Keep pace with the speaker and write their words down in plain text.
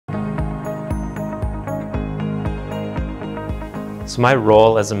So my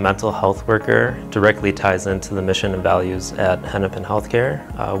role as a mental health worker directly ties into the mission and values at Hennepin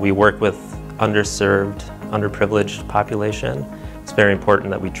Healthcare. We work with underserved, underprivileged population. It's very important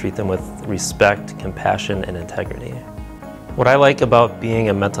that we treat them with respect, compassion, and integrity. What I like about being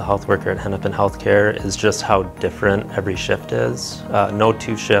a mental health worker at Hennepin Healthcare is just how different every shift is. No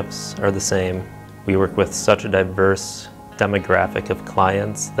two shifts are the same. We work with such a diverse demographic of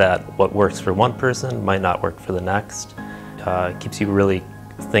clients that what works for one person might not work for the next. It keeps you really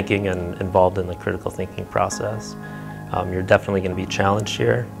thinking and involved in the critical thinking process. You're definitely going to be challenged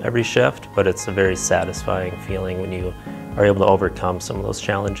here every shift, but it's a very satisfying feeling when you are able to overcome some of those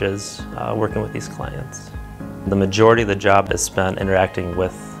challenges working with these clients. The majority of the job is spent interacting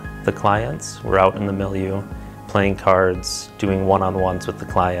with the clients. We're out in the milieu, playing cards, doing one-on-ones with the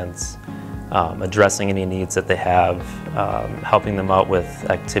clients, addressing any needs that they have, helping them out with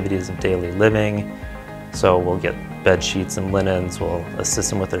activities of daily living. So we'll get bed sheets and linens, we'll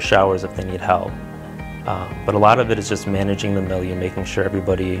assist them with their showers if they need help. But a lot of it is just managing the milieu, making sure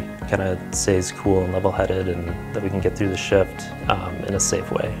everybody kind of stays cool and level-headed and that we can get through the shift in a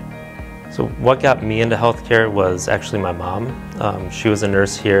safe way. So what got me into healthcare was actually my mom. She was a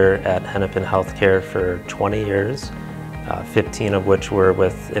nurse here at Hennepin Healthcare for 20 years, 15 of which were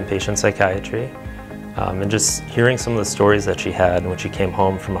with inpatient psychiatry. And just hearing some of the stories that she had when she came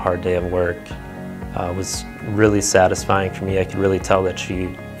home from a hard day of work was really satisfying for me. I could really tell that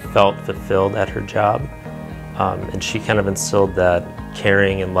she felt fulfilled at her job, and she kind of instilled that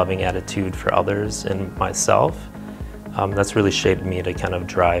caring and loving attitude for others in myself. That's really shaped me to kind of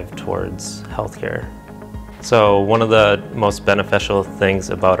drive towards healthcare. So one of the most beneficial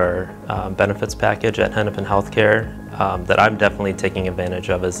things about our benefits package at Hennepin Healthcare that I'm definitely taking advantage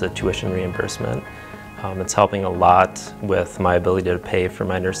of is the tuition reimbursement. It's helping a lot with my ability to pay for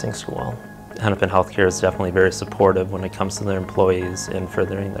my nursing school. Hennepin Healthcare is definitely very supportive when it comes to their employees in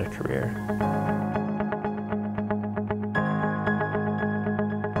furthering their career.